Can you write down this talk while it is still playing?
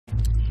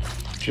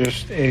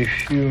Just a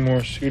few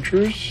more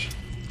sutures.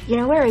 You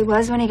know where he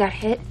was when he got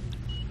hit?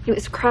 He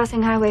was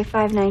crossing Highway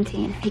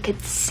 519. He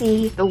could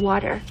see the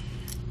water.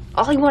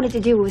 All he wanted to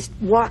do was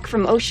walk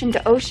from ocean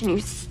to ocean. He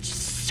was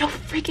just so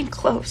freaking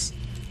close.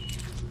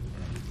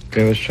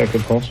 Okay, let's check the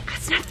pulse.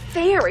 That's not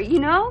fair, you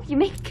know? You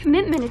make a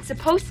commitment, it's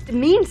supposed to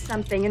mean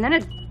something, and then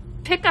a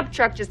pickup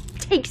truck just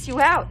takes you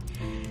out.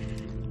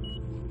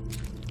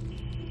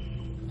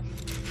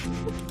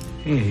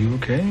 Hey, are you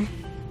okay?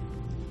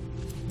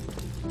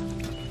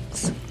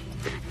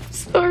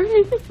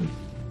 Sorry. I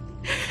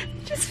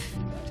just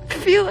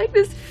feel like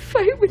this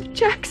fight with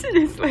Jackson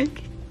is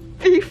like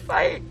the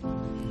fight.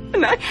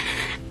 And I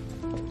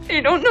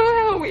don't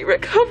know how we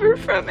recover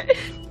from it.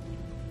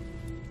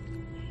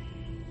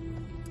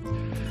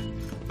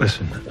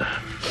 Listen,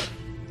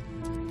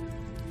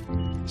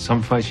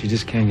 some fights you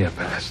just can't get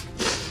past.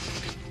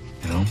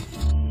 You know,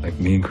 like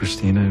me and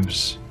Christina, it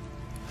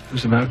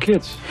was about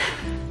kids.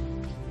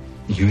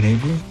 You and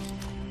Avery,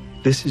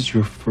 this is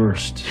your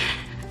first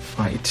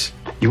fight.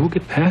 You will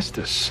get past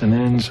this, and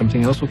then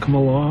something else will come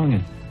along,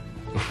 and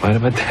you'll fight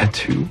about that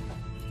too.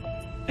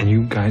 And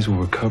you guys will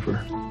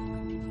recover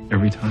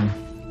every time.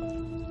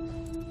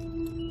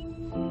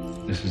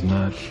 This is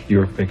not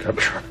your pickup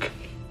truck.